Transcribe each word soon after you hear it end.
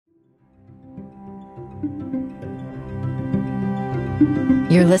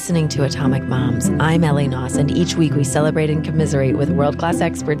You're listening to Atomic Moms. I'm Ellie Noss, and each week we celebrate and commiserate with world-class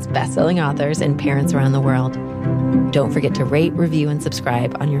experts, best-selling authors, and parents around the world. Don't forget to rate, review, and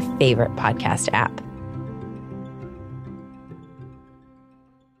subscribe on your favorite podcast app.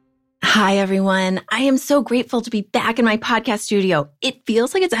 Hi, everyone. I am so grateful to be back in my podcast studio. It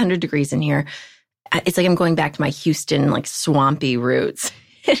feels like it's 100 degrees in here. It's like I'm going back to my Houston, swampy roots.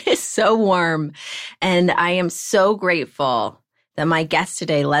 It is so warm, and I am so grateful that my guest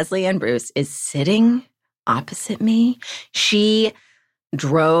today, Leslie Ann Bruce, is sitting opposite me. She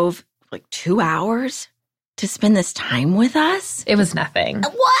drove 2 hours to spend this time with us. It was nothing.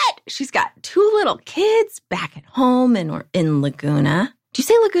 What? She's got 2 little kids back at home in Laguna. Do you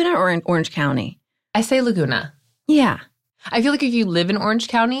say Laguna or in Orange County? I say Laguna. Yeah. I feel like if you live in Orange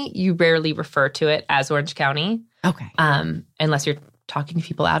County, you rarely refer to it as Orange County. Okay. Unless you're talking to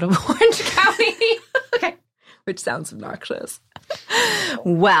people out of Orange County. Okay. Which sounds obnoxious.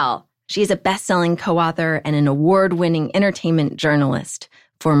 Well, she is a best-selling co-author and an award-winning entertainment journalist,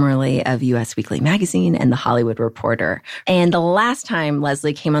 formerly of US Weekly Magazine and The Hollywood Reporter. And the last time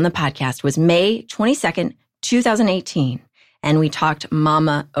Leslie came on the podcast was May 22nd, 2018, and we talked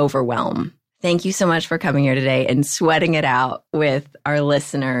mama overwhelm. Thank you so much for coming here today and sweating it out with our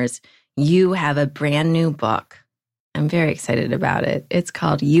listeners. You have a brand new book. I'm very excited about it. It's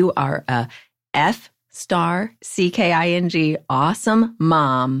called You Are a F***king Awesome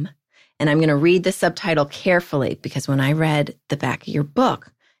Mom. And I'm going to read the subtitle carefully because when I read the back of your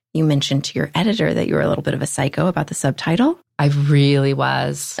book, you mentioned to your editor that you were a little bit of a psycho about the subtitle. I really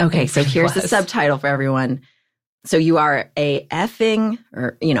was. Okay, so here's the subtitle for everyone. So you are a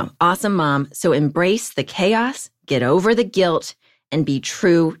awesome mom. So embrace the chaos, get over the guilt, and be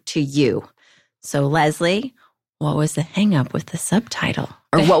true to you. So Leslie, what was the hang up with the subtitle?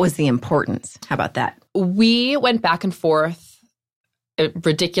 Or what was the importance? How about that? We went back and forth a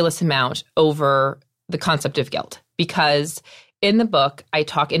ridiculous amount over the concept of guilt because in the book, I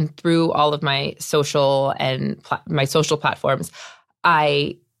talk and through all of my social and my social platforms,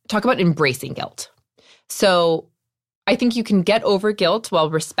 I talk about embracing guilt. So I think you can get over guilt while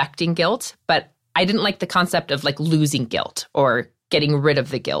respecting guilt, but I didn't like the concept of losing guilt or getting rid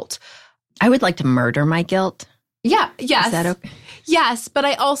of the guilt. I would like to murder my guilt. Yeah, yes. Is that okay? Yes, but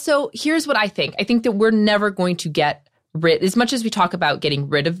here's what I think. I think that we're never going to get rid, as much as we talk about getting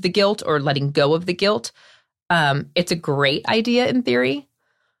rid of the guilt or letting go of the guilt, it's a great idea in theory.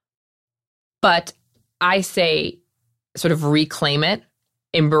 But I say sort of reclaim it,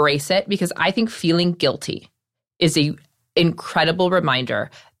 embrace it, because I think feeling guilty is an incredible reminder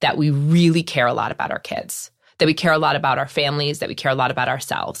that we really care a lot about our kids, that we care a lot about our families, that we care a lot about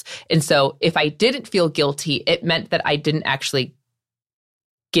ourselves. And so if I didn't feel guilty, it meant that I didn't actually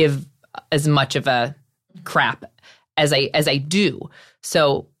give as much of a crap as I do.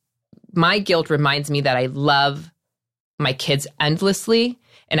 So my guilt reminds me that I love my kids endlessly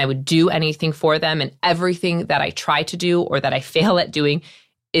and I would do anything for them, and everything that I try to do or that I fail at doing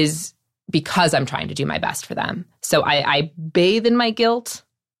is because I'm trying to do my best for them. So I bathe in my guilt.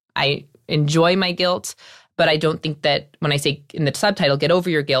 I enjoy my guilt. But I don't think that when I say in the subtitle, get over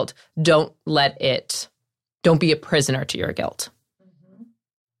your guilt, don't be a prisoner to your guilt.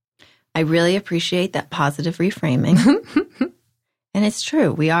 I really appreciate that positive reframing. And it's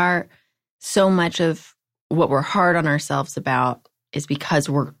true. So much of what we're hard on ourselves about is because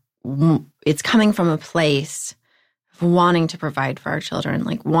it's coming from a place of wanting to provide for our children,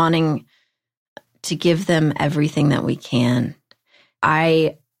 wanting to give them everything that we can.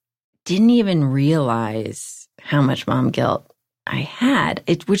 I didn't even realize how much mom guilt I had,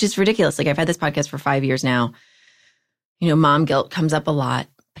 which is ridiculous. I've had this podcast for 5 years now. Mom guilt comes up a lot,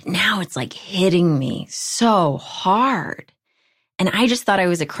 but now it's hitting me so hard. And I just thought I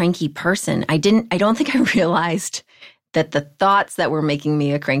was a cranky person. I don't think I realized that the thoughts that were making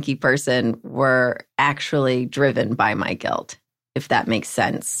me a cranky person were actually driven by my guilt, if that makes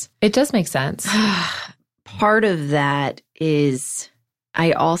sense. It does make sense. Part of that is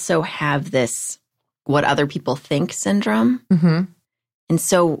I also have this what other people think syndrome. Mm-hmm. And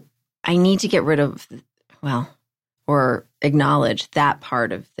so I need to get rid of, or acknowledge that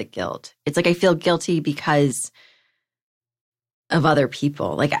part of the guilt. It's I feel guilty because of other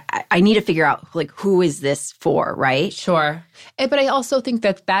people. I need to figure out, who is this for, right? Sure. But I also think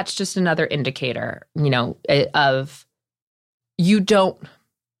that that's just another indicator, of we don't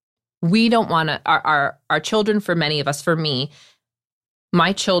want to, our children, for many of us, for me,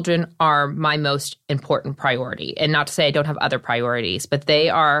 my children are my most important priority. And not to say I don't have other priorities, but they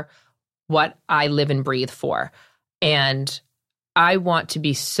are what I live and breathe for. And I want to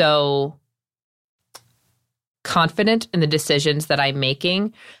be so confident in the decisions that I'm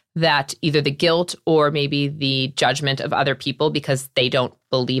making, that either the guilt or maybe the judgment of other people because they don't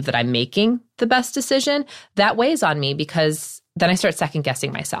believe that I'm making the best decision, that weighs on me because then I start second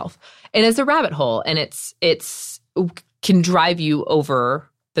guessing myself. And it's a rabbit hole, and it's can drive you over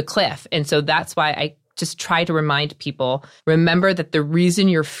the cliff. And so that's why I just try to remind people, remember that the reason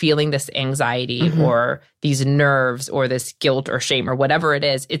you're feeling this anxiety or these nerves or this guilt or shame or whatever it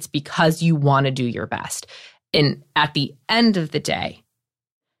is, it's because you want to do your best. And at the end of the day,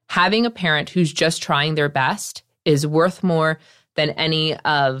 having a parent who's just trying their best is worth more than any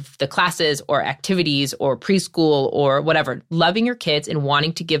of the classes or activities or preschool or whatever. Loving your kids and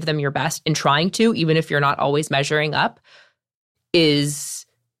wanting to give them your best and trying to, even if you're not always measuring up, is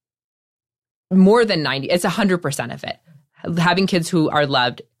more than 90. It's 100% of it. Having kids who are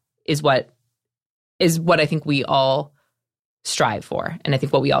loved is what I think we all strive for. And I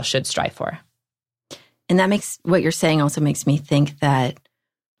think what we all should strive for. And that makes, what you're saying also makes me think that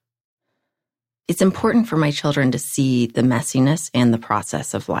it's important for my children to see the messiness and the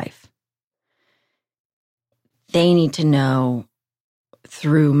process of life. They need to know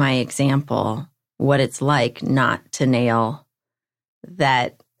through my example what it's like not to nail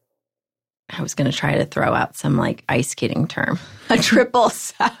that. I was going to try to throw out some like ice skating term, a triple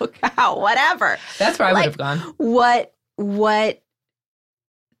soak out, whatever. That's where I would have gone. What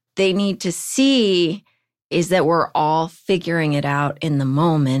they need to see is that we're all figuring it out in the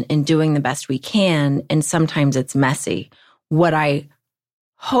moment and doing the best we can. And sometimes it's messy. What I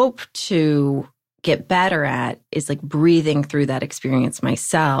hope to get better at is like breathing through that experience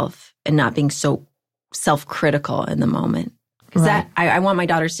myself and not being so self-critical in the moment. Because Right. I want my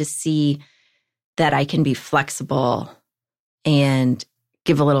daughters to see that I can be flexible and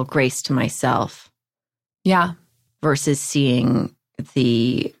give a little grace to myself. Yeah. Versus seeing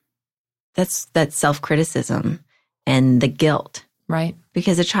that self-criticism and the guilt. Right.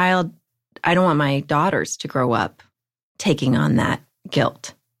 Because a child, I don't want my daughters to grow up taking on that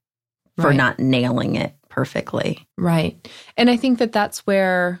guilt for Right. not nailing it perfectly. Right. And I think that's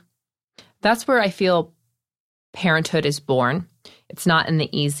where I feel parenthood is born. It's not in the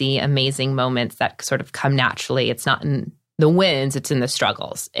easy, amazing moments that sort of come naturally. It's not in the wins, it's in the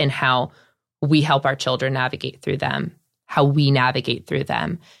struggles and how we help our children navigate through them, how we navigate through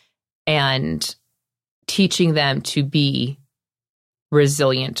them, and teaching them to be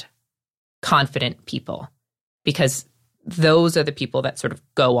resilient, confident people, because those are the people that sort of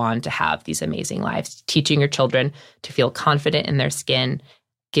go on to have these amazing lives. Teaching your children to feel confident in their skin,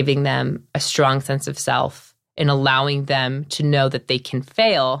 giving them a strong sense of self, and allowing them to know that they can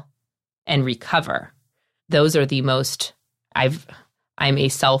fail and recover. Those are the most, I'm a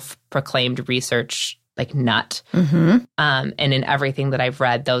self-proclaimed research like nut. And in everything that I've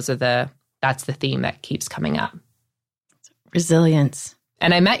read, that's the theme that keeps coming up. Resilience.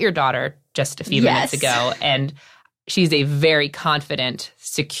 And I met your daughter just a few minutes ago, and she's a very confident,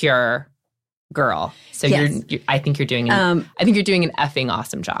 secure girl. So I think you're doing an effing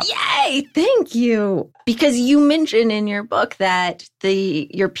awesome job. Yay! Thank you. Because you mentioned in your book that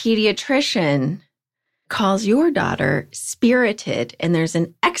your pediatrician calls your daughter spirited, and there's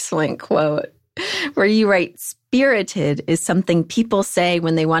an excellent quote where you write, "Spirited is something people say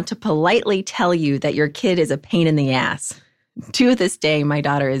when they want to politely tell you that your kid is a pain in the ass." To this day, my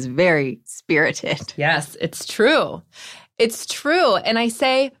daughter is very spirited. Yes, it's true. It's true. And I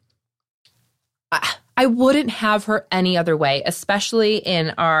say, I wouldn't have her any other way, especially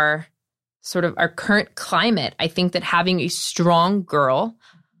in our current climate. I think that having a strong girl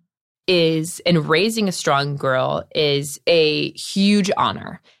and raising a strong girl is a huge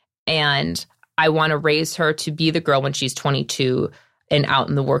honor. And I want to raise her to be the girl when she's 22 and out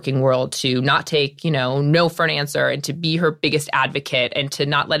in the working world, to not take, no for an answer, and to be her biggest advocate and to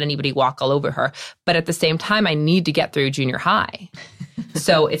not let anybody walk all over her. But at the same time, I need to get through junior high.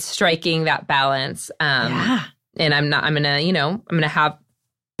 So it's striking that balance. And I'm going to have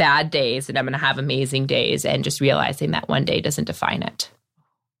bad days and I'm going to have amazing days, and just realizing that one day doesn't define it.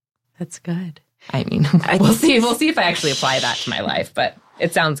 That's good. I mean, we'll see if I actually apply that to my life, but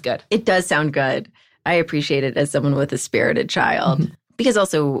it sounds good. It does sound good. I appreciate it as someone with a spirited child, because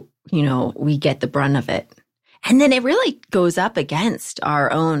also, we get the brunt of it. And then it really goes up against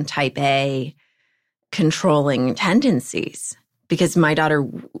our own type A controlling tendencies, because my daughter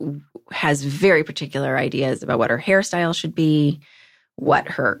has very particular ideas about what her hairstyle should be, what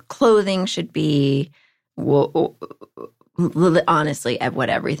her clothing should be, honestly, at what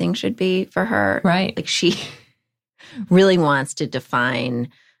everything should be for her. Right. Like, she really wants to define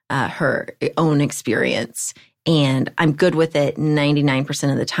her own experience and I'm good with it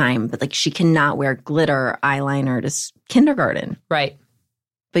 99% of the time. But like, she cannot wear glitter or eyeliner to kindergarten. Right.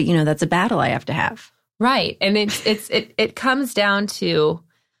 But that's a battle I have to have. Right. And it comes down to,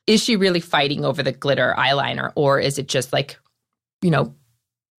 is she really fighting over the glitter eyeliner, or is it just like,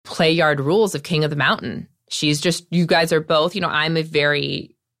 play yard rules of King of the Mountain? She's just, you guys are both, I'm a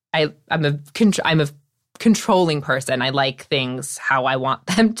controlling person. I like things how I want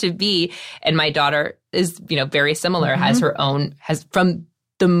them to be. And my daughter is, very similar, has from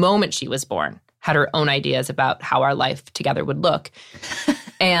the moment she was born, had her own ideas about how our life together would look.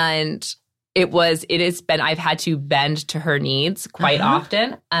 And I've had to bend to her needs quite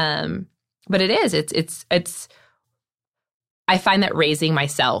often. But it's I find that raising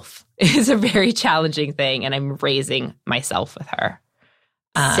myself is a very challenging thing, and I'm raising myself with her.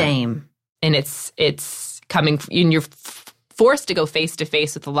 Same. And it's coming, and you're forced to go face to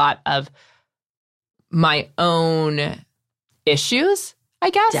face with a lot of my own issues, I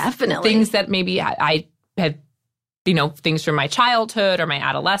guess. Definitely. Things that maybe I have, things from my childhood or my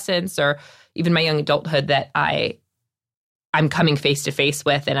adolescence or even my young adulthood that I'm coming face to face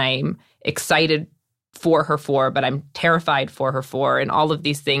with, and I'm excited for her for, but I'm terrified for her for, and all of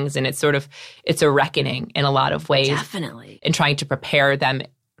these things. And it's a reckoning in a lot of ways. Definitely. And trying to prepare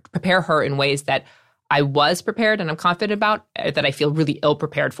her in ways that I was prepared and I'm confident about, that I feel really ill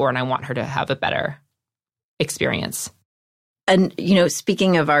prepared for, and I want her to have a better experience. And,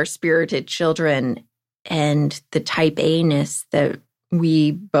 speaking of our spirited children and the type A-ness that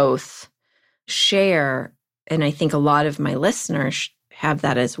we both share, and I think a lot of my listeners have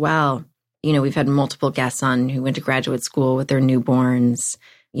that as well. We've had multiple guests on who went to graduate school with their newborns.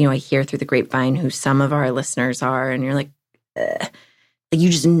 I hear through the grapevine who some of our listeners are, and you're like, you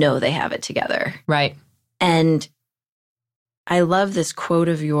just know they have it together. Right. And I love this quote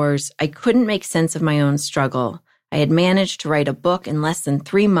of yours. I couldn't make sense of my own struggle. I had managed to write a book in less than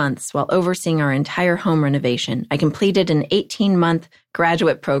 3 months while overseeing our entire home renovation. I completed an 18-month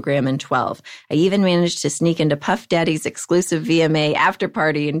graduate program in 12. I even managed to sneak into Puff Daddy's exclusive VMA after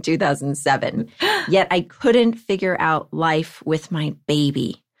party in 2007. Yet I couldn't figure out life with my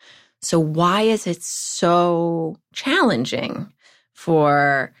baby. So why is it so challenging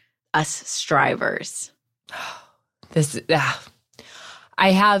for us strivers?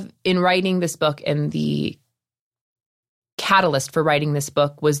 I have, in writing this book, and the catalyst for writing this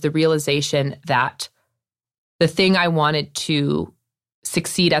book was the realization that the thing I wanted to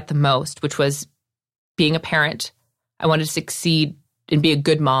succeed at the most, which was being a parent, I wanted to succeed and be a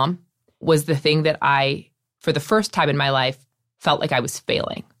good mom, was the thing that I, for the first time in my life, felt like I was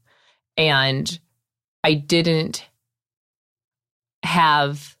failing. And I didn't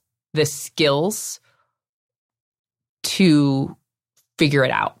have the skills to figure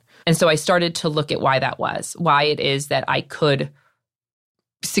it out. And so I started to look at why that was, why it is that I could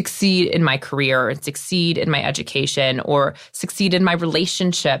succeed in my career and succeed in my education or succeed in my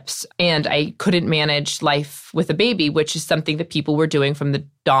relationships. And I couldn't manage life with a baby, which is something that people were doing from the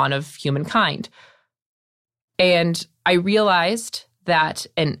dawn of humankind. And I realized that,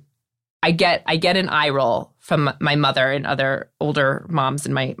 and I get an eye roll from my mother and other older moms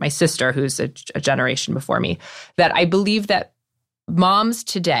and my sister, who's a generation before me, that I believe that moms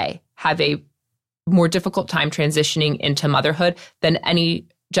today have a more difficult time transitioning into motherhood than any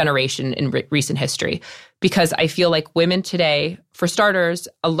generation in recent history. Because I feel like women today, for starters,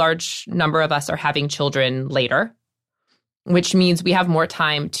 a large number of us are having children later, which means we have more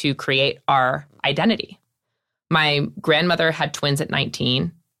time to create our identity. My grandmother had twins at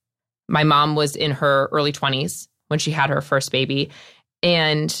 19. My mom was in her early 20s when she had her first baby.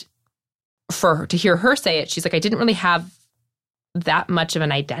 And for her, to hear her say it, she's like, I didn't really have that much of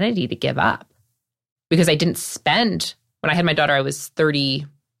an identity to give up, because I didn't spend, when I had my daughter, I was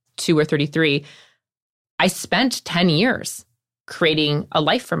 32 or 33. I spent 10 years creating a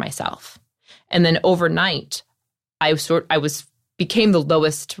life for myself. And then overnight, I became the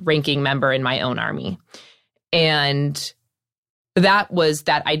lowest ranking member in my own army. And that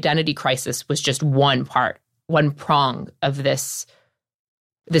identity crisis was just one prong of this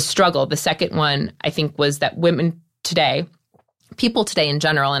struggle. The second one, I think, was that women today, people today in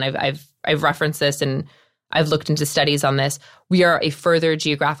general, and I've referenced this and I've looked into studies on this, we are a further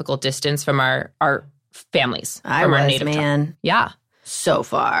geographical distance from our families. From our native tribe. Yeah. So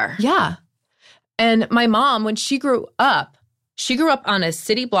far. Yeah. And my mom, when she grew up on a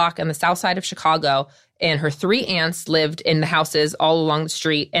city block on the south side of Chicago, and her 3 aunts lived in the houses all along the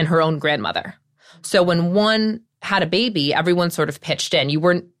street, and her own grandmother. So when one had a baby, everyone sort of pitched in. You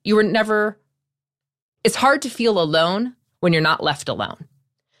were never, it's hard to feel alone when you're not left alone.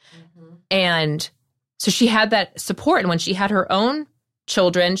 Mm-hmm. And So she had that support. And when she had her own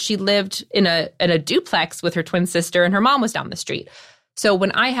children, she lived in a duplex with her twin sister, and her mom was down the street. So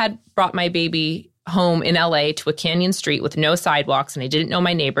when I had brought my baby home in LA to a canyon street with no sidewalks, and I didn't know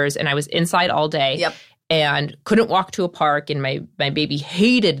my neighbors, and I was inside all day and couldn't walk to a park, and my baby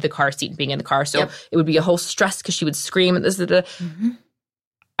hated the car seat and being in the car. So it would be a whole stress because she would scream and this.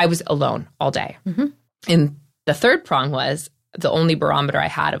 I was alone all day. And the third prong was the only barometer I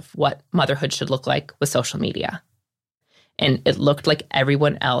had of what motherhood should look like was social media. And it looked like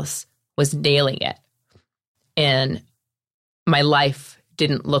everyone else was nailing it. And my life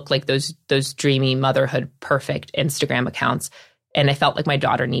didn't look like those dreamy motherhood perfect Instagram accounts. And I felt like my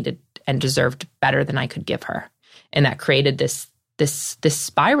daughter needed and deserved better than I could give her. And that created this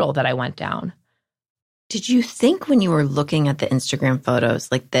spiral that I went down. Did you think when you were looking at the Instagram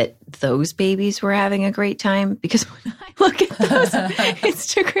photos, like that those babies were having a great time? Because when I look at those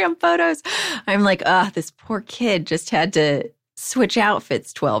Instagram photos, I'm like, this poor kid just had to switch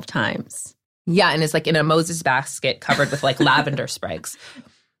outfits 12 times. Yeah, and it's like in a Moses basket covered with like lavender sprigs.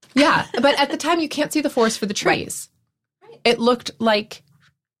 Yeah, but at the time you can't see the forest for the trees. Right. It looked like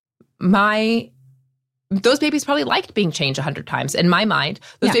those babies probably liked being changed 100 times. In my mind,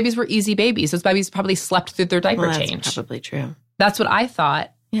 those babies were easy babies. Those babies probably slept through their diaper change. That's probably true. That's what I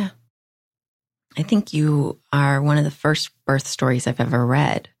thought. Yeah. I think you are one of the first birth stories I've ever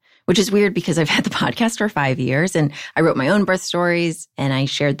read, which is weird because I've had the podcast for 5 years and I wrote my own birth stories and I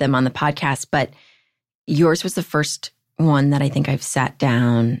shared them on the podcast. But yours was the first one that I think I've sat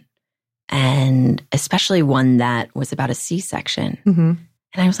down, and especially one that was about a C-section.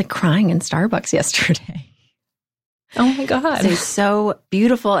 And I was like crying in Starbucks yesterday. Oh my God. It's so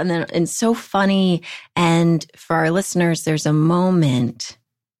beautiful and so funny. And for our listeners, there's a moment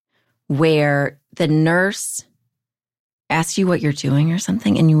where the nurse asked you what you're doing or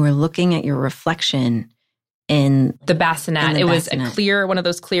something, and you were looking at your reflection in the bassinet. It was a clear, one of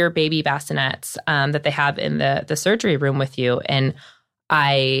those clear baby bassinets that they have in the surgery room with you. And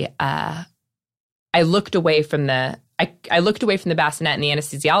I looked away from the I looked away from the bassinet, and the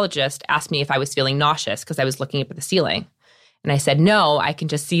anesthesiologist asked me if I was feeling nauseous because I was looking up at the ceiling. And I said, no, I can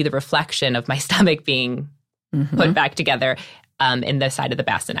just see the reflection of my stomach being put back together in the side of the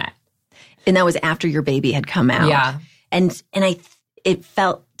bassinet. And that was after your baby had come out. Yeah. And it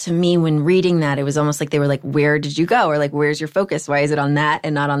felt to me when reading that, it was almost like they were like, where did you go? Or like, where's your focus? Why is it on that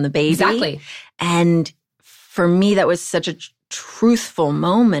and not on the baby? Exactly. And for me, that was such a truthful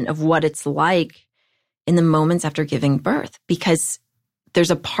moment of what it's like in the moments after giving birth, because there's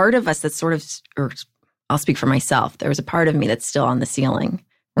a part of us that's sort of, or I'll speak for myself, there was a part of me that's still on the ceiling,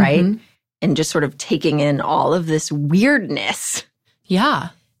 right? And just sort of taking in all of this weirdness. Yeah.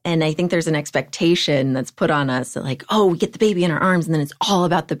 And I think there's an expectation that's put on us that like, oh, we get the baby in our arms and then it's all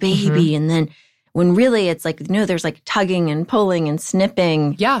about the baby. And then when really it's like, no, there's like tugging and pulling and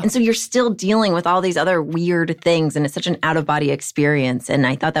snipping. Yeah. And so you're still dealing with all these other weird things, and it's such an out-of-body experience. And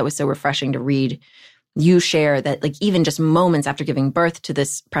I thought that was so refreshing to read you share that, like, even just moments after giving birth to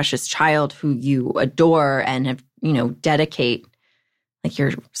this precious child who you adore and have, dedicate like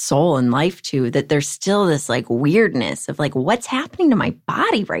your soul and life to, that there's still this like weirdness of like, what's happening to my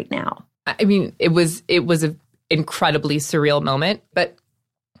body right now? I mean, it was an incredibly surreal moment, but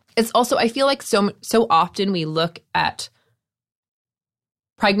it's also, I feel like so often we look at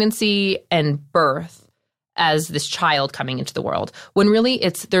pregnancy and birth as this child coming into the world, when really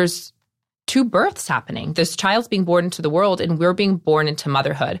there's two births happening. This child's being born into the world and we're being born into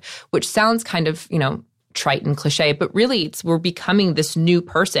motherhood, which sounds kind of, trite and cliche, but really we're becoming this new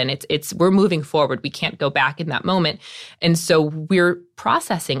person. We're moving forward. We can't go back in that moment. And so we're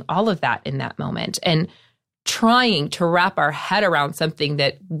processing all of that in that moment and trying to wrap our head around something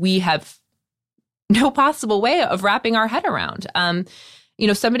that we have no possible way of wrapping our head around.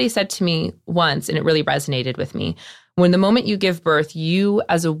 Somebody said to me once, and it really resonated with me, when the moment you give birth, you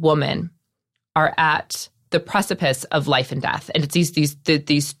as a woman are at the precipice of life and death. And it's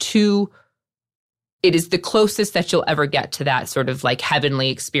these two, it is the closest that you'll ever get to that sort of like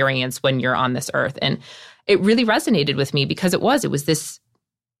heavenly experience when you're on this earth. And it really resonated with me because it was this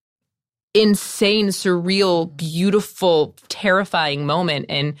insane, surreal, beautiful, terrifying moment.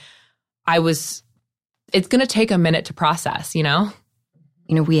 And it's going to take a minute to process,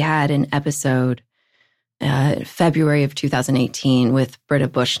 We had an episode February of 2018 with Britta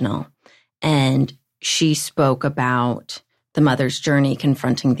Bushnell, and she spoke about the mother's journey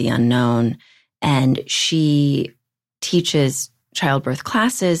confronting the unknown. And she teaches childbirth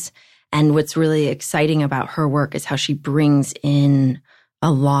classes. And what's really exciting about her work is how she brings in a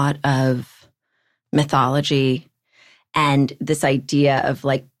lot of mythology and this idea of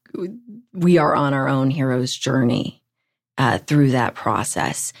like we are on our own hero's journey through that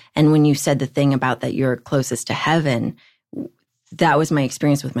process. And when you said the thing about that you're closest to heaven, that was my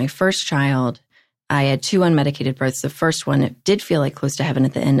experience with my first child. I had 2 unmedicated births. The first one, it did feel like close to heaven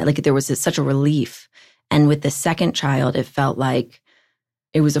at the end. Like there was such a relief. And with the second child, it felt like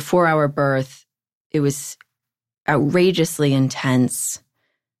it was a 4-hour birth. It was outrageously intense.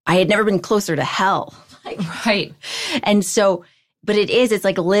 I had never been closer to hell. Right. And so, but it's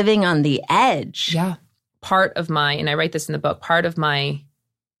like living on the edge. Yeah. Part of and I write this in the book, part of my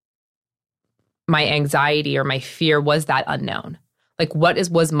anxiety or my fear was that unknown. Like,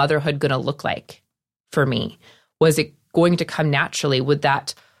 was motherhood going to look like for me? Was it going to come naturally? Would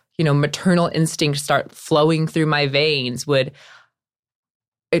that, maternal instinct start flowing through my veins?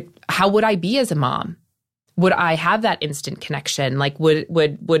 How would I be as a mom? Would I have that instant connection? Like, would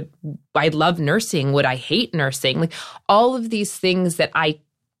I love nursing? Would I hate nursing? Like, all of these things that I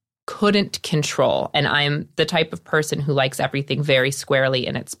couldn't control. And I'm the type of person who likes everything very squarely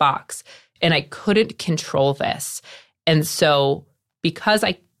in its box. And I couldn't control this. And so because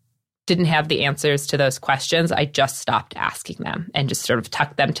I didn't have the answers to those questions, I just stopped asking them and just sort of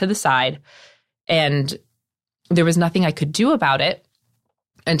tucked them to the side. And there was nothing I could do about it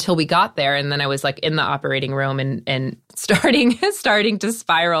until we got there. And then I was like in the operating room and starting to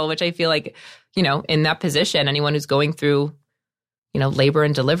spiral, which I feel like, in that position, anyone who's going through, labor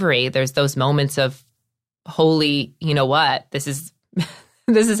and delivery, there's those moments of, holy, what, this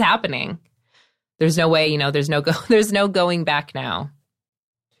is happening. There's no way, there's no going back now.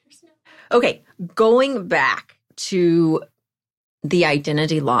 Okay. Going back to the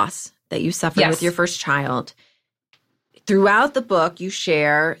identity loss that you suffered with your first child. Throughout the book, you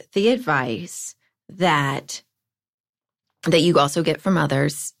share the advice that you also get from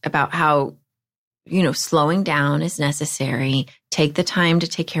others about how, slowing down is necessary. Take the time to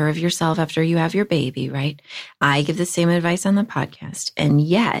take care of yourself after you have your baby, right? I give the same advice on the podcast. And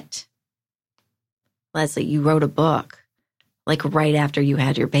yet, Leslie, you wrote a book like right after you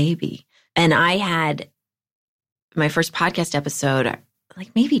had your baby. And I had my first podcast episode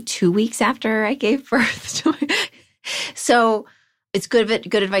like maybe 2 weeks after I gave birth to my. So it's good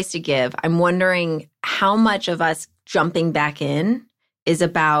advice to give. I'm wondering how much of us jumping back in is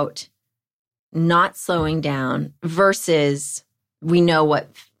about not slowing down versus we know what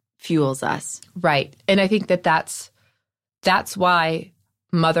fuels us. Right. And I think that's why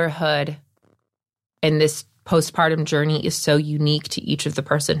motherhood and this postpartum journey is so unique to each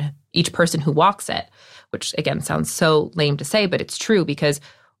person who walks it, which again sounds so lame to say, but it's true, because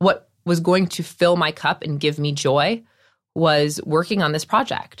what was going to fill my cup and give me joy was working on this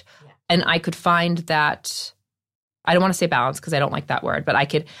project. Yeah. And I could find that, I don't want to say balance because I don't like that word, but I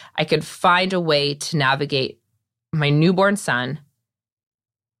could find a way to navigate my newborn son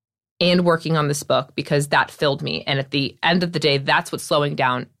and working on this book, because that filled me. And at the end of the day, that's what slowing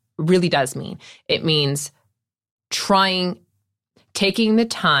down really does mean. It means taking the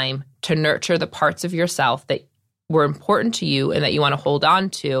time to nurture the parts of yourself that were important to you and that you want to hold on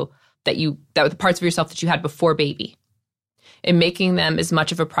to, that were the parts of yourself that you had before baby, and making them as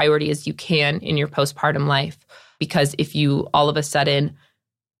much of a priority as you can in your postpartum life. Because if you all of a sudden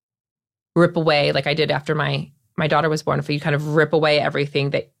rip away, like I did after my daughter was born, if you kind of rip away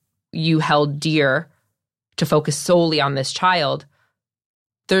everything that you held dear to focus solely on this child,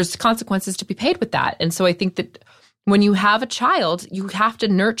 there's consequences to be paid with that. And so I think that when you have a child, you have to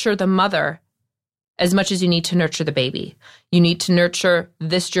nurture the mother as much as you need to nurture the baby. You need to nurture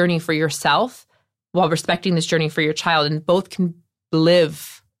this journey for yourself while respecting this journey for your child, and both can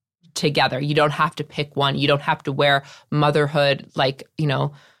live together. You don't have to pick one. You don't have to wear motherhood like, you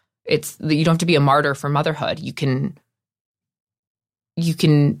don't have to be a martyr for motherhood. You can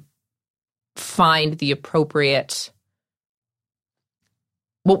find the appropriate,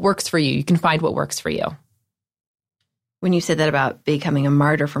 what works for you. You can find what works for you. When you said that about becoming a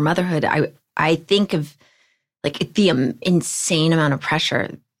martyr for motherhood, I think of like the insane amount of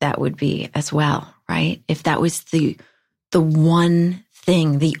pressure that would be as well, right? If that was the one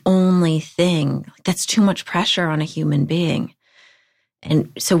thing, the only thing, that's too much pressure on a human being.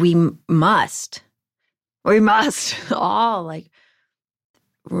 And so we must all like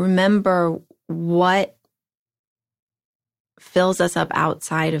remember what fills us up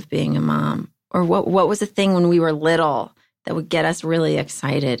outside of being a mom. Or what was the thing when we were little that would get us really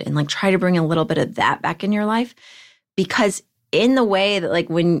excited, and like try to bring a little bit of that back in your life. Because in the way that like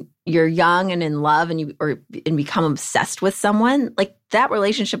when you're young and in love and become obsessed with someone, like that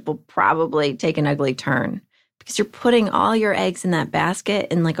relationship will probably take an ugly turn because you're putting all your eggs in that basket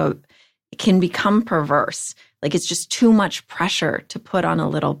in like can become perverse. Like it's just too much pressure to put on a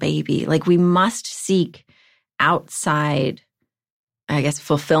little baby. Like we must seek outside, I guess,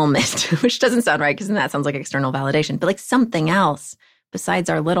 fulfillment, which doesn't sound right because then that sounds like external validation, but like something else besides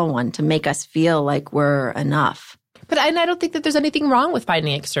our little one to make us feel like we're enough. But I don't think that there's anything wrong with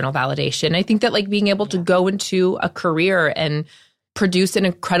finding external validation. I think that like being able to go into a career and produce an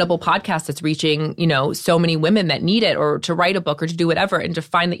incredible podcast that's reaching, so many women that need it, or to write a book or to do whatever, and to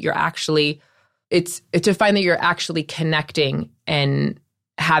find that you're actually, it's to find that you're actually connecting and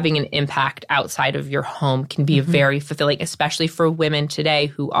having an impact outside of your home can be very fulfilling, especially for women today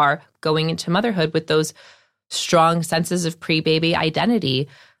who are going into motherhood with those strong senses of pre-baby identity.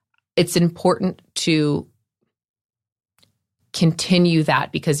 It's important to continue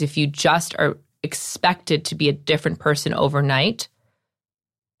that, because if you just are expected to be a different person overnight,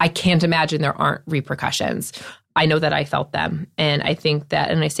 I can't imagine there aren't repercussions. I know that I felt them. And I think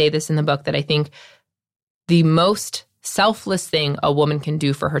that, and I say this in the book, that I think the most selfless thing a woman can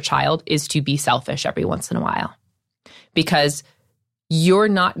do for her child is to be selfish every once in a while. Because you're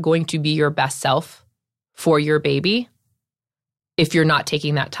not going to be your best self for your baby if you're not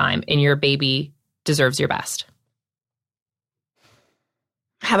taking that time, and your baby deserves your best.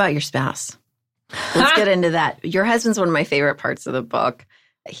 How about your spouse? Let's get into that. Your husband's one of my favorite parts of the book.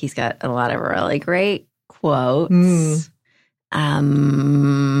 He's got a lot of really great quotes. I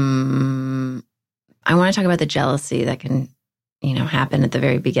want to talk about the jealousy that can, happen at the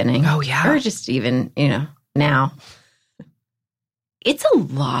very beginning. Oh, yeah. Or just even, now. It's a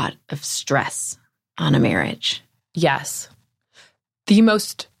lot of stress on a marriage. Yes. The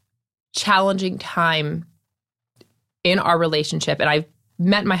most challenging time in our relationship, and I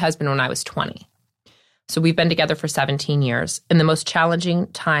met my husband when I was 20. So we've been together for 17 years. And the most challenging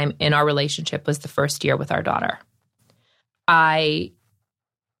time in our relationship was the first year with our daughter.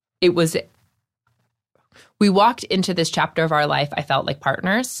 We walked into this chapter of our life, I felt like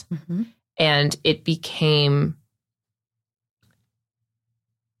partners. And it became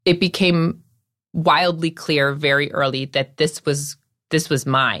wildly clear very early that this was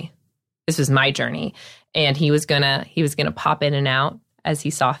my journey. And he was gonna pop in and out as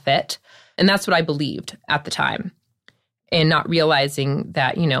he saw fit. And that's what I believed at the time. And not realizing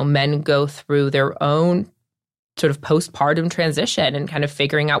that, men go through their own sort of postpartum transition and kind of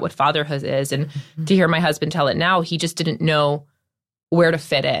figuring out what fatherhood is. And to hear my husband tell it now, he just didn't know where to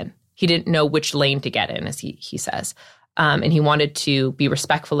fit in. He didn't know which lane to get in, as he says. And he wanted to be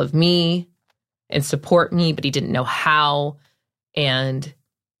respectful of me and support me, but he didn't know how. And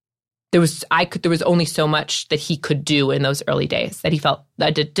there was only so much that he could do in those early days that he felt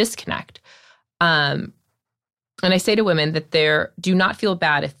a disconnect. And I say to women that do not feel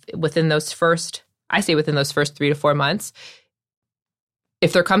bad if within those first 3 to 4 months,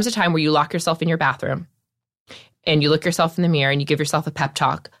 if there comes a time where you lock yourself in your bathroom and you look yourself in the mirror and you give yourself a pep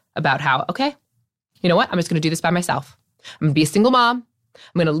talk about how, okay, you know what? I'm just going to do this by myself. I'm going to be a single mom.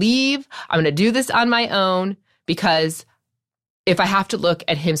 I'm going to leave. I'm going to do this on my own, because if I have to look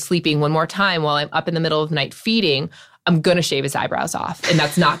at him sleeping one more time while I'm up in the middle of the night feeding, I'm going to shave his eyebrows off. And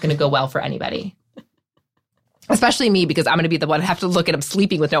that's not going to go well for anybody. Especially me, because I'm going to be the one to have to look at him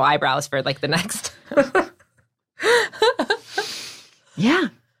sleeping with no eyebrows for like the next. Yeah.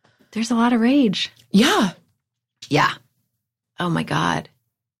 There's a lot of rage. Yeah. Yeah. Oh my God.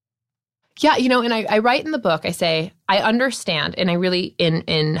 Yeah. And I write in the book, I say, I understand. And I really,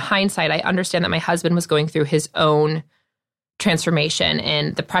 in hindsight, I understand that my husband was going through his own transformation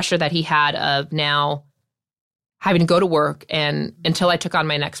and the pressure that he had of now having to go to work and, until I took on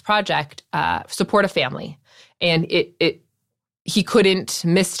my next project, support a family. And he couldn't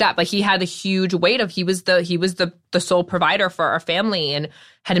misstep. Like, he had a huge weight of, he was the sole provider for our family and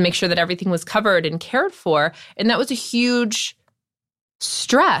had to make sure that everything was covered and cared for. And that was a huge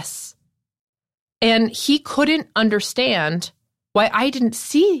stress. And he couldn't understand why I didn't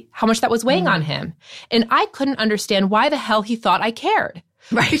see how much that was weighing on him. And I couldn't understand why the hell he thought I cared.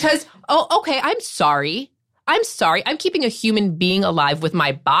 Right. Because, okay, I'm sorry. I'm keeping a human being alive with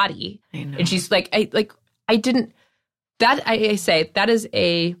my body. I know. And she's like, I didn't, that I say that is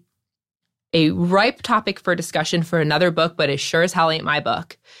a ripe topic for discussion for another book, but it sure as hell ain't my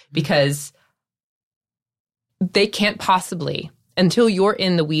book, because they can't possibly, until you're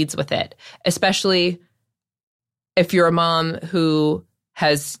in the weeds with it, especially if you're a mom who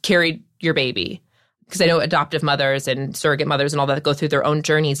has carried your baby. Because I know adoptive mothers and surrogate mothers and all that go through their own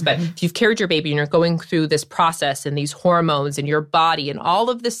journeys. But if you've carried your baby and you're going through this process and these hormones in your body and all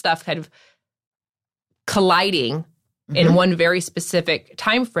of this stuff kind of colliding in one very specific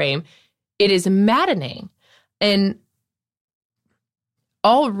time frame, it is maddening. And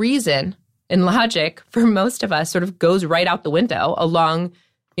all reason and logic for most of us sort of goes right out the window along,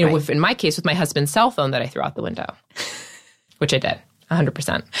 you know, Right. in my case, with my husband's cell phone that I threw out the window, which I did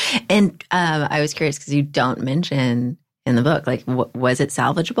 100%. And I was curious because you don't mention in the book, like, was it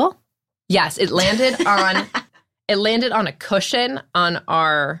salvageable? Yes, it landed on a cushion on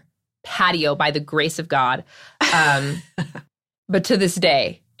our patio by the grace of God. But to this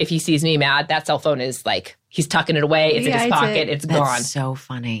day, if he sees me mad, that cell phone is like, he's tucking it away. It's in his pocket. It's gone. That's so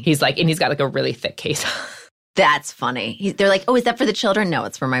funny. He's like, and he's got like a really thick case. That's funny. They're like, oh, is that for the children? No,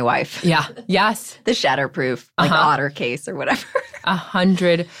 it's for my wife. Yeah. Yes. The shatterproof, like otter case or whatever.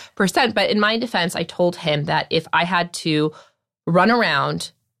 100%. But in my defense, I told him that if I had to run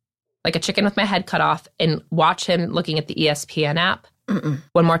around like a chicken with my head cut off and watch him looking at the ESPN app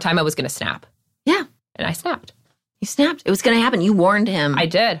one more time, I was going to snap. Yeah. And I snapped. You snapped. It was going to happen. You warned him. I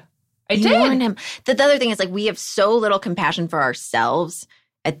did. You warned him. The other thing is, like, we have so little compassion for ourselves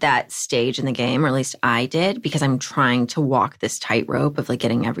at that stage in the game, or at least I did, because I'm trying to walk this tightrope of like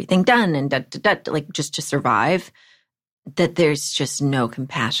getting everything done and like just to survive, that there's just no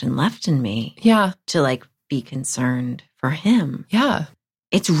compassion left in me. Yeah. To like be concerned for him. Yeah.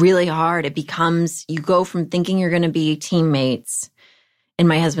 It's really hard. It becomes, you go from thinking you're going to be teammates. And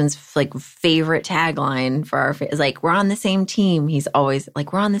my husband's like favorite tagline for our is like, we're on the same team. He's always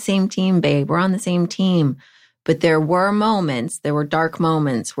like, we're on the same team, babe. We're on the same team. But there were dark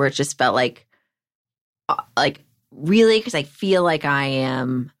moments where it just felt like really, because I feel like I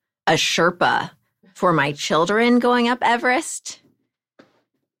am a Sherpa for my children going up Everest.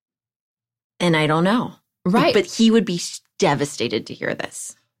 And I don't know. Right. But he would be devastated to hear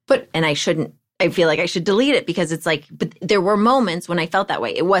this. And I feel like I should delete it because it's like, but there were moments when I felt that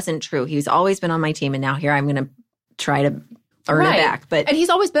way. It wasn't true. He's always been on my team, and now here I'm going to try to earn it back. And he's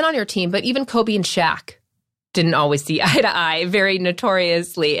always been on your team, but even Kobe and Shaq didn't always see eye to eye, very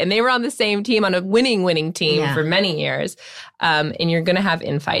notoriously. And they were on the same team, on a winning team for many years. And you're going to have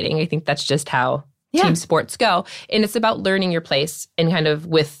infighting. I think that's just how team sports go. And it's about learning your place and kind of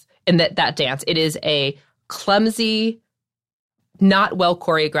in that dance. It is a clumsy, not well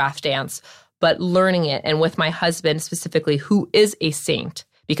choreographed dance, but learning it. And with my husband specifically, who is a saint,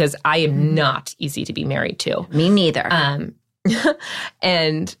 because I am not easy to be married to. Me neither.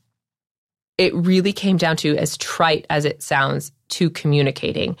 And it really came down to, as trite as it sounds, to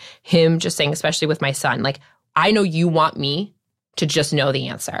communicating. Him just saying, especially with my son, like, I know you want me to just know the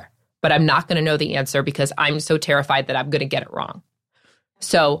answer, but I'm not going to know the answer because I'm so terrified that I'm going to get it wrong.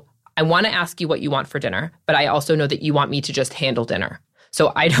 So I want to ask you what you want for dinner, but I also know that you want me to just handle dinner.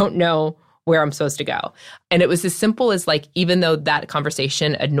 So I don't know where I'm supposed to go. And it was as simple as, like, even though that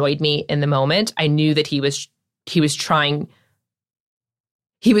conversation annoyed me in the moment, I knew that he was trying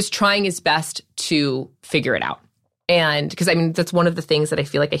his best to figure it out. And because, I mean, that's one of the things that I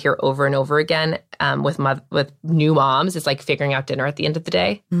feel like I hear over and over again with new moms, is like figuring out dinner at the end of the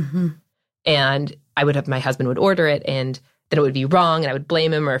day. Mm-hmm. And my husband would order it, and then it would be wrong, and I would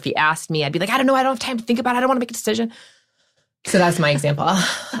blame him. Or if he asked me, I'd be like, I don't know, I don't have time to think about it. I don't want to make a decision. So that's my example.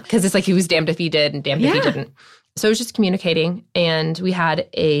 Because it's like he was damned if he did and damned if he didn't. So it was just communicating. And we had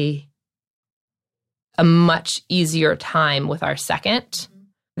a much easier time with our second.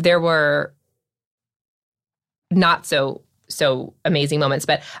 There were not so amazing moments,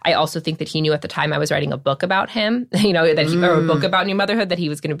 but I also think that he knew at the time I was writing a book about him, or a book about new motherhood that he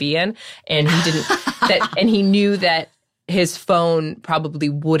was going to be in, and he didn't. And he knew that his phone probably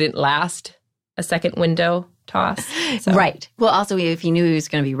wouldn't last a second window toss. So. Right. Well, also, if he knew he was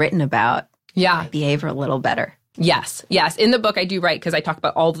going to be written about, behave a little better. Yes. In the book, I do write, because I talk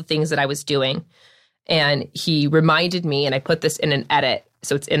about all the things that I was doing, and he reminded me, and I put this in an edit,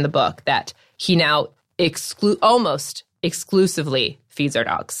 so it's in the book, that he now almost exclusively feeds our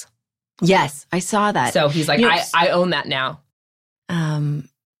dogs. Yes, I saw that. So he's like, I own that now.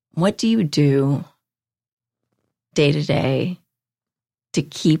 What do you do day to day to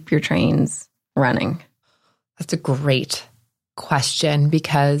keep your trains running? That's a great question,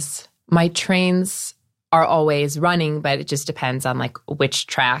 because my trains are always running, but it just depends on like which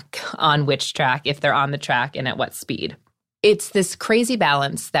track, if they're on the track, and at what speed. It's this crazy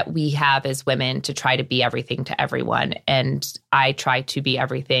balance that we have as women to try to be everything to everyone. And I try to be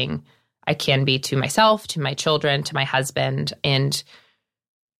everything I can be to myself, to my children, to my husband. And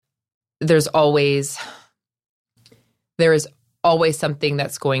there is always something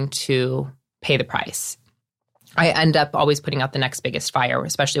that's going to pay the price. I end up always putting out the next biggest fire,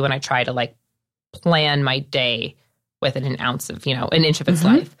 especially when I try to like plan my day within an inch of its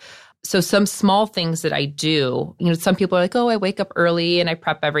life. So some small things that I do, some people are like, oh, I wake up early and I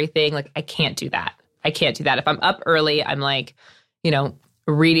prep everything. Like, I can't do that. If I'm up early, I'm like,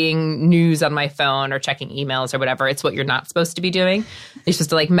 reading news on my phone or checking emails or whatever. It's what you're not supposed to be doing. You're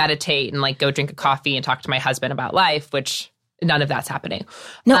supposed to like meditate and like go drink a coffee and talk to my husband about life, which none of that's happening.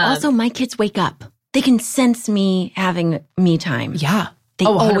 No, also my kids wake up. They can sense me having me time. Yeah. They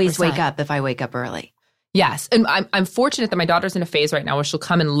always 100%. wake up if I wake up early. Yes. And I'm fortunate that my daughter's in a phase right now where she'll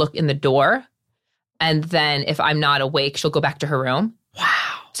come and look in the door. And then if I'm not awake, she'll go back to her room. Wow.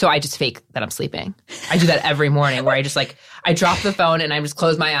 So I just fake that I'm sleeping. I do that every morning where I just like, I drop the phone and I just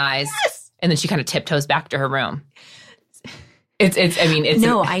close my eyes. Yes. And then she kind of tiptoes back to her room.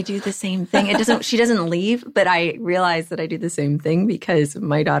 No, I do the same thing. She doesn't leave, but I realize that I do the same thing because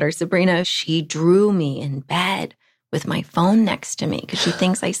my daughter Sabrina, she drew me in bed with my phone next to me because she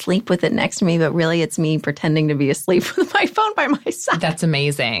thinks I sleep with it next to me, but really it's me pretending to be asleep with my phone by my side. That's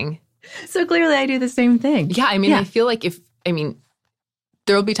amazing. So clearly I do the same thing. Yeah, I feel like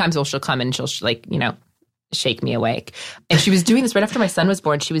there will be times where she'll come and she'll like, shake me awake. And she was doing this right after my son was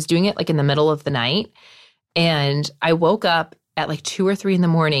born. She was doing it like in the middle of the night. And I woke up at like 2 or 3 in the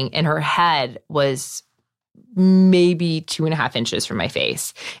morning and her head was maybe 2.5 inches from my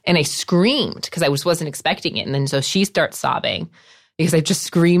face. And I screamed because I wasn't expecting it. And then so she starts sobbing because I just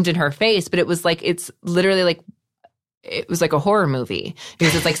screamed in her face. But it was like, it's literally like, it was like a horror movie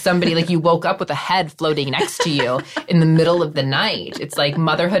because it's like somebody like you woke up with a head floating next to you in the middle of the night. It's like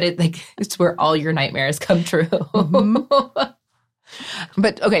motherhood. It's where all your nightmares come true. Mm-hmm.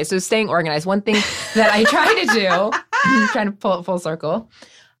 But okay, so staying organized. One thing that I try to do, I'm trying to pull it full circle.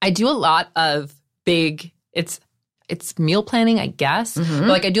 I do a lot of big, it's meal planning, I guess. Mm-hmm. But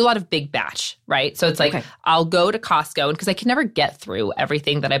like I do a lot of big batch, right? So it's like I'll go to Costco, and because I can never get through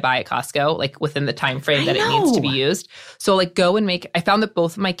everything that I buy at Costco, like within the time frame that it needs to be used. So like go and I found that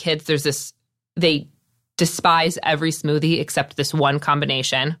both of my kids, they despise every smoothie except this one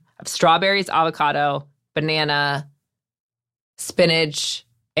combination of strawberries, avocado, banana, spinach,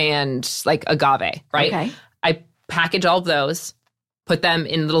 and like agave, right? Okay. I package all of those, put them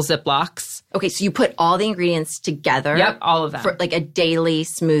in little Ziplocs. Okay, so you put all the ingredients together. Yep, all of them. For like a daily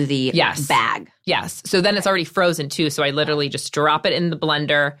smoothie bag. Yes. So then it's already frozen too. So I literally just drop it in the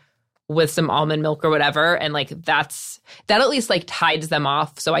blender with some almond milk or whatever. And like that at least like tides them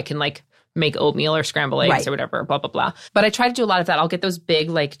off so I can like make oatmeal or scramble eggs or whatever, blah, blah, blah. But I try to do a lot of that. I'll get those big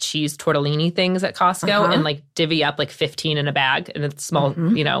like cheese tortellini things at Costco and like divvy up like 15 in a bag and it's small,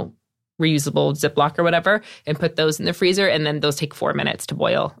 reusable Ziploc or whatever and put those in the freezer. And then those take 4 minutes to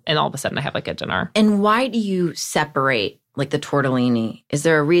boil. And all of a sudden I have like a dinner. And why do you separate like the tortellini? Is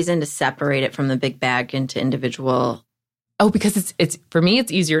there a reason to separate it from the big bag into individual? Oh, because it's for me,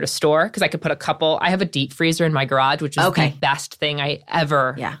 it's easier to store because I could put I have a deep freezer in my garage, which is the best thing I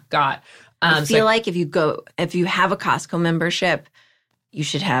ever got. I feel like if you have a Costco membership, you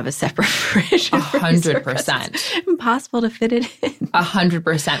should have a separate fridge. 100%. It's impossible to fit it in.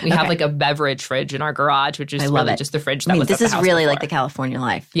 100%. We have like a beverage fridge in our garage, which is really just the fridge that was this at the is house really before. like the California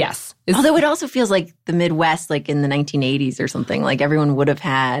life. Yes. Although it also feels like the Midwest, like in the 1980s or something, like everyone would have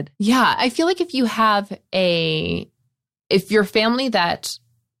had. Yeah. I feel like if you're a family that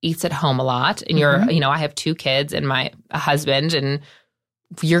eats at home a lot and you're, I have 2 kids and a husband and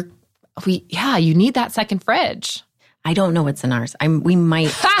you need that second fridge. I don't know what's in ours. We might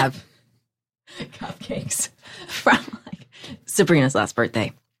have cupcakes from like Sabrina's last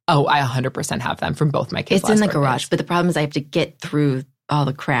birthday. Oh, I 100% have them from both my kids. It's in the garage, but the problem is I have to get through all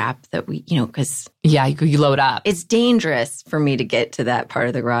the crap that because you load up. It's dangerous for me to get to that part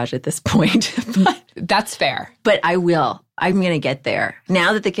of the garage at this point. But that's fair. But I will. I'm going to get there.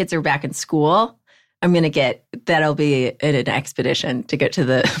 Now that the kids are back in school, that'll be an expedition to get to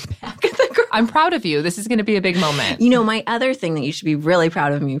the back of the garage. I'm proud of you. This is going to be a big moment. My other thing that you should be really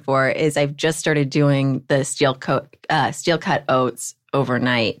proud of me for is I've just started doing the steel cut oats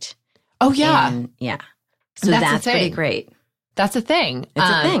overnight. Oh, yeah. So that's pretty great. That's a thing. It's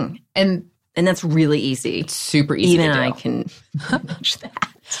a thing. And that's really easy. It's super easy Even to do. I can manage that.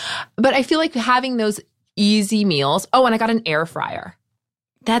 But I feel like having those easy meals. Oh, and I got an air fryer.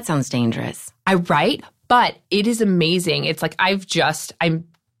 That sounds dangerous. Right? But it is amazing. It's like I'm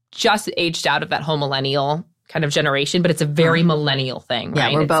just aged out of that whole millennial kind of generation, but it's a very millennial thing,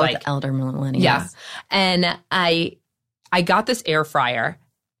 right? Yeah, we're it's both like, elder millennials. Yeah. And I got this air fryer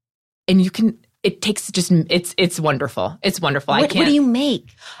and it's wonderful. It's wonderful. What do you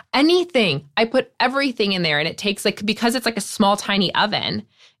make? Anything. I put everything in there and it takes because it's like a small tiny oven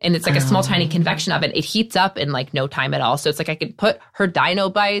and it's like a small tiny convection oven, it heats up in like no time at all. So it's like I could put her Dino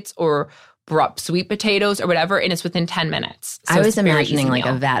Bites or sweet potatoes or whatever, and it's within 10 minutes. So I was it's imagining like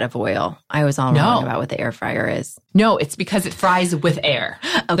a vat of oil. I was all wrong about what the air fryer is. No, it's because it fries with air.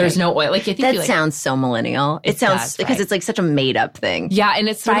 Okay. There's no oil. Like I think that sounds so millennial. It sounds because it's like such a made up thing. Yeah, and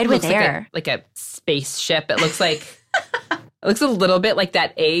it's fried with air, like a spaceship. It looks like it looks a little bit like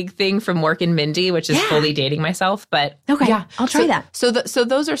that egg thing from Mork and Mindy, which is fully dating myself. But okay, yeah, I'll try that. So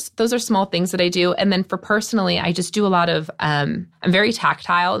those are small things that I do, and then for personally, I just do a lot of. I'm very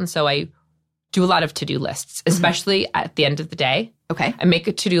tactile, and so I do a lot of to-do lists, especially at the end of the day. Okay. I make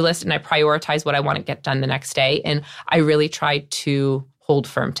a to-do list and I prioritize what I want to get done the next day. And I really try to hold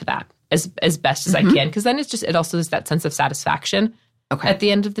firm to that as best as I can. Because then it also is that sense of satisfaction at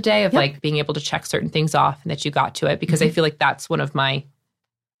the end of the day of like being able to check certain things off and that you got to it. Because I feel like that's one of my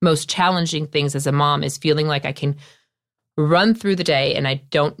most challenging things as a mom is feeling like I can run through the day and I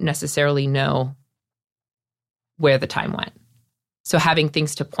don't necessarily know where the time went. So having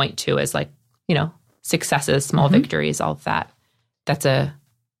things to point to is like, successes, small victories, all of that. That's a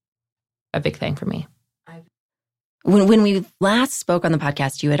big thing for me. When we last spoke on the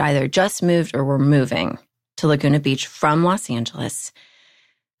podcast, you had either just moved or were moving to Laguna Beach from Los Angeles.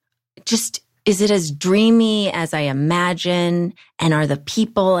 Just, is it as dreamy as I imagine? And are the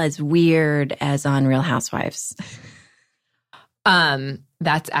people as weird as on Real Housewives?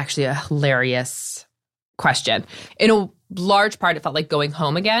 That's actually a hilarious question. In a large part, it felt like going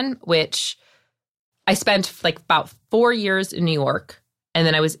home again, which I spent like about 4 years in New York, and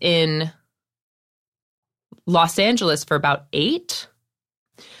then I was in Los Angeles for about 8.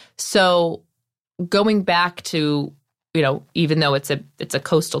 So going back to, even though it's a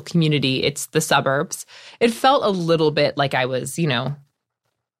coastal community, it's the suburbs, it felt a little bit like I was, like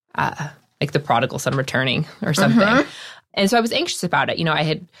the prodigal son returning or something. And so I was anxious about it.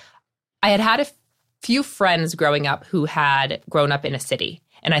 I had a few friends growing up who had grown up in a city.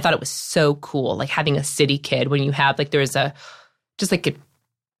 And I thought it was so cool, like having a city kid when you have like,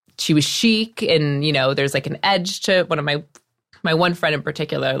 she was chic and, there's like an edge to one of my one friend in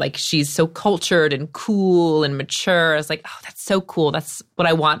particular, like she's so cultured and cool and mature. I was like, oh, that's so cool. That's what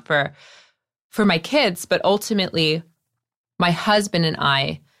I want for my kids. But ultimately, my husband and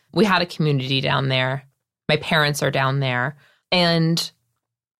I, we had a community down there. My parents are down there. And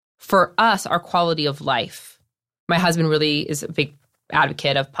for us, our quality of life, my husband really is a big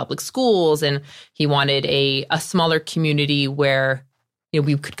advocate of public schools, and he wanted a smaller community where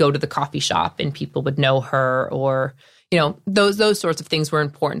we could go to the coffee shop and people would know her, or those sorts of things were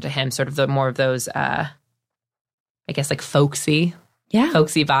important to him. Sort of the more of those, I guess, like folksy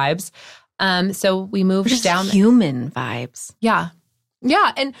vibes. So we moved just down. Human vibes. Yeah,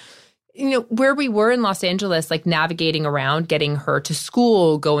 and where we were in Los Angeles, like navigating around, getting her to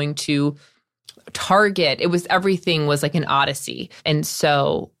school, going to Target, everything was like an odyssey. And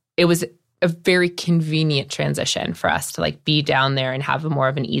so it was a very convenient transition for us to like be down there and have more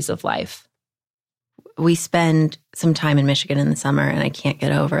of an ease of life. We spend some time in Michigan in the summer and I can't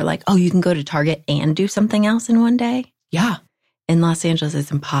get over like, oh, you can go to Target and do something else in one day? Yeah. In Los Angeles,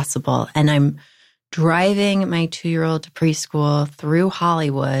 it's impossible. And I'm driving my 2-year-old to preschool through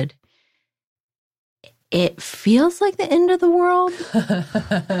Hollywood. It feels like the end of the world.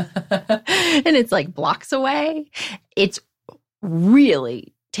 And it's like blocks away. It's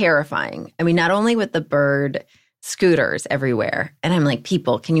really terrifying. I mean, not only with the bird scooters everywhere. And I'm like,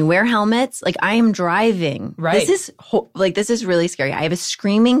 people, can you wear helmets? Like, I am driving. Right. This is really scary. I have a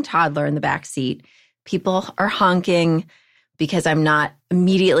screaming toddler in the back seat. People are honking because I'm not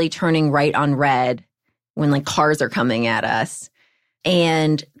immediately turning right on red when like cars are coming at us.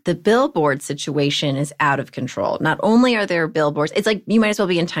 And the billboard situation is out of control. Not only are there billboards, it's like you might as well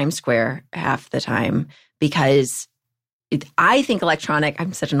be in Times Square half the time because I think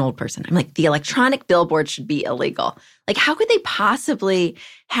I'm such an old person. I'm like, the electronic billboard should be illegal. Like, how could they possibly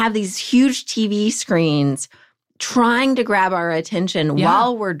have these huge TV screens trying to grab our attention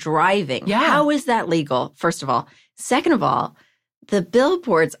while we're driving? Yeah. How is that legal, first of all? Second of all, the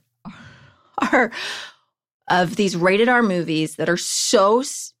billboards are of these rated R movies that are so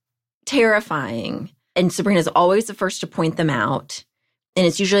terrifying. And Sabrina's always the first to point them out. And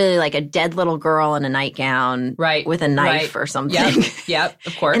it's usually like a dead little girl in a nightgown with a knife or something. Yep,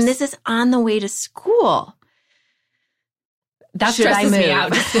 of course. And this is on the way to school. That stresses me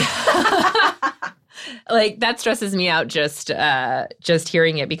out. Like, that stresses me out just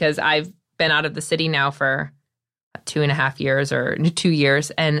hearing it, because I've been out of the city now for 2.5 years or 2 years.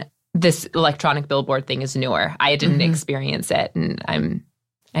 And this electronic billboard thing is newer. I didn't experience it. And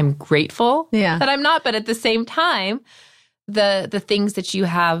I'm grateful that I'm not. But at the same time, the things that you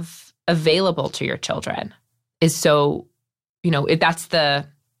have available to your children is so, that's the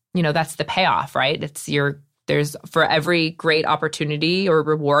that's the payoff, right? There's for every great opportunity or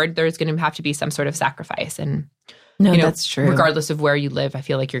reward, there's going to have to be some sort of sacrifice. And that's true. Regardless of where you live, I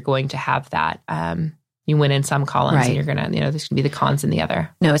feel like you're going to have that. You win in some columns, and you're going to, there's going to be the cons in the other.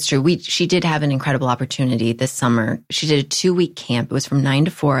 No, it's true. She did have an incredible opportunity this summer. She did a 2-week camp. It was from 9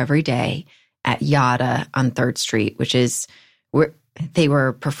 to 4 every day at Yada on 3rd Street, which is where they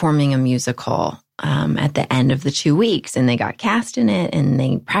were performing a musical at the end of the 2 weeks, and they got cast in it, and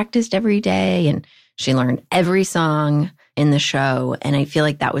they practiced every day, and she learned every song in the show. And I feel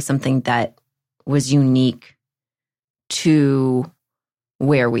like that was something that was unique to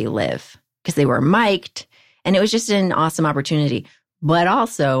where we live, because they were mic'd, and it was just an awesome opportunity. But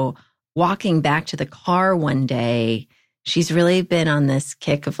also, walking back to the car one day, she's really been on this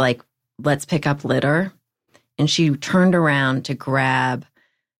kick of like, let's pick up litter. And she turned around to grab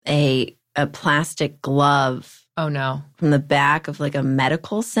a plastic glove. Oh, no. From the back of like a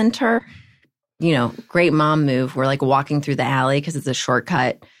medical center. Great mom move. We're like walking through the alley because it's a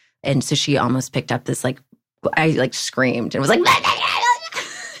shortcut. And so she almost picked up this I like screamed and was like,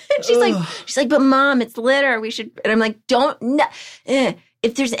 and she's like, but mom, it's litter. We should. And I'm like,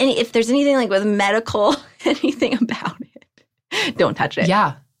 if there's anything like with medical, anything about it, don't touch it.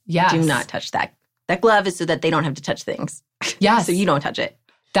 Yeah. Yeah. Do not touch that. That glove is so that they don't have to touch things. Yes. So you don't touch it.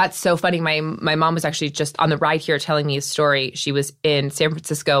 That's so funny. My mom was actually just on the ride here telling me a story. She was in San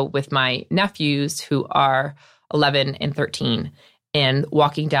Francisco with my nephews who are 11 and 13, and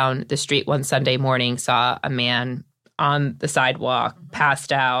walking down the street one Sunday morning, saw a man on the sidewalk,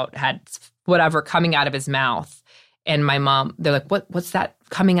 passed out, had whatever coming out of his mouth. And my mom, they're like, what's that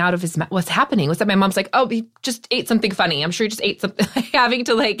coming out of his mouth? What's happening? What's that? My mom's like, oh, he just ate something funny. I'm sure he just ate something, having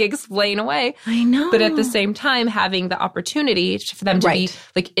to like explain away. I know. But at the same time, having the opportunity for them to be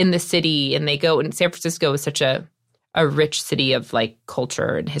like in the city, and they go, and San Francisco is such a rich city of like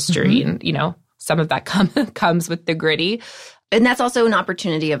culture and history. And, some of that comes with the gritty. And that's also an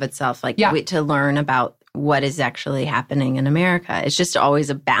opportunity of itself, to learn about what is actually happening in America. It's just always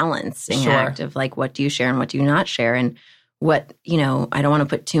a balancing act of like, what do you share and what do you not share? And what, I don't want to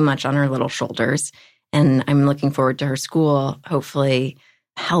put too much on her little shoulders. And I'm looking forward to her school, hopefully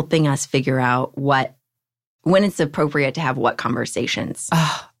helping us figure out when it's appropriate to have what conversations.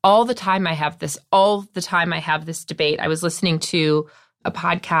 All the time I have this debate. I was listening to a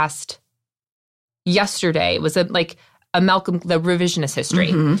podcast yesterday. It was the revisionist history.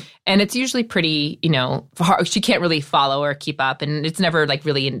 And it's usually pretty, hard. She can't really follow or keep up. And it's never like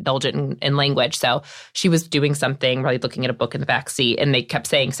really indulgent in language. So she was doing something, really looking at a book in the back seat, and they kept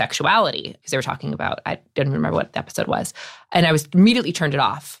saying sexuality because they were talking about, I didn't remember what the episode was. And I was immediately turned it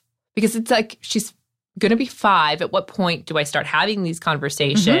off because it's like, she's going to be 5. At what point do I start having these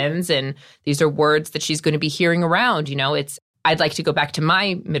conversations? And these are words that she's going to be hearing around. I'd like to go back to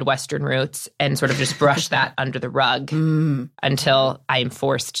my Midwestern roots and sort of just brush that under the rug until I am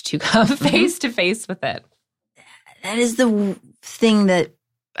forced to come face to face with it. That is the thing that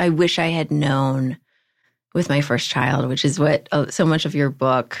I wish I had known with my first child, which is what so much of your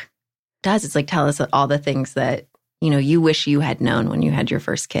book does. It's like, tell us all the things that, you wish you had known when you had your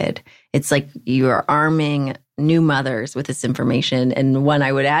first kid. It's like you are arming new mothers with this information. And one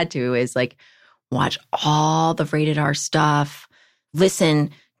I would add to is like, watch all the rated R stuff.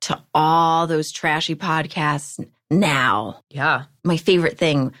 Listen to all those trashy podcasts now. Yeah. My favorite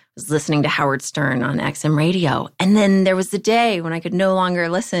thing was listening to Howard Stern on XM radio. And then there was the day when I could no longer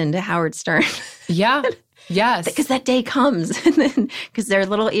listen to Howard Stern. Yeah. Yes. Because that day comes. And then because they're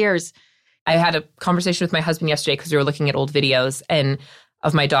little ears. I had a conversation with my husband yesterday because we were looking at old videos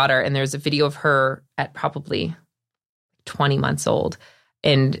of my daughter. And there's a video of her at probably 20 months old.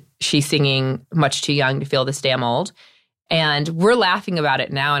 And she's singing Much Too Young to Feel This Damn Old. And we're laughing about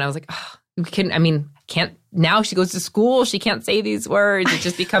it now. And I was like, can't, now she goes to school. She can't say these words. It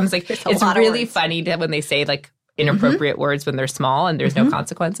just becomes like, it's really funny when they say like inappropriate words when they're small and there's no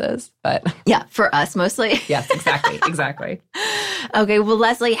consequences. But yeah, for us mostly. Yes, exactly. Exactly. Okay. Well,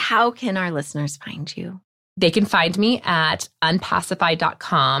 Leslie, how can our listeners find you? They can find me at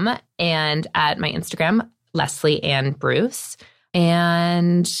unpacified.com and at my Instagram, Leslie Ann Bruce.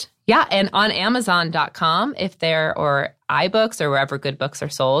 And on Amazon.com, if there or iBooks or wherever good books are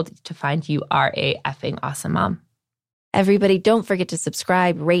sold, to find You Are a Effing Awesome Mom. Everybody, don't forget to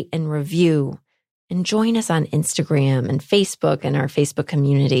subscribe, rate, and review. And join us on Instagram and Facebook and our Facebook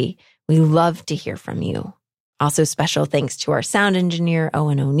community. We love to hear from you. Also, special thanks to our sound engineer,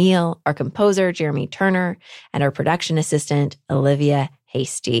 Owen O'Neill, our composer, Jeremy Turner, and our production assistant, Olivia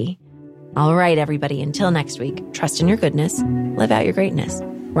Hasty. All right, everybody, until next week, trust in your goodness, live out your greatness.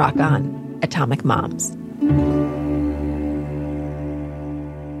 Rock on, Atomic Moms.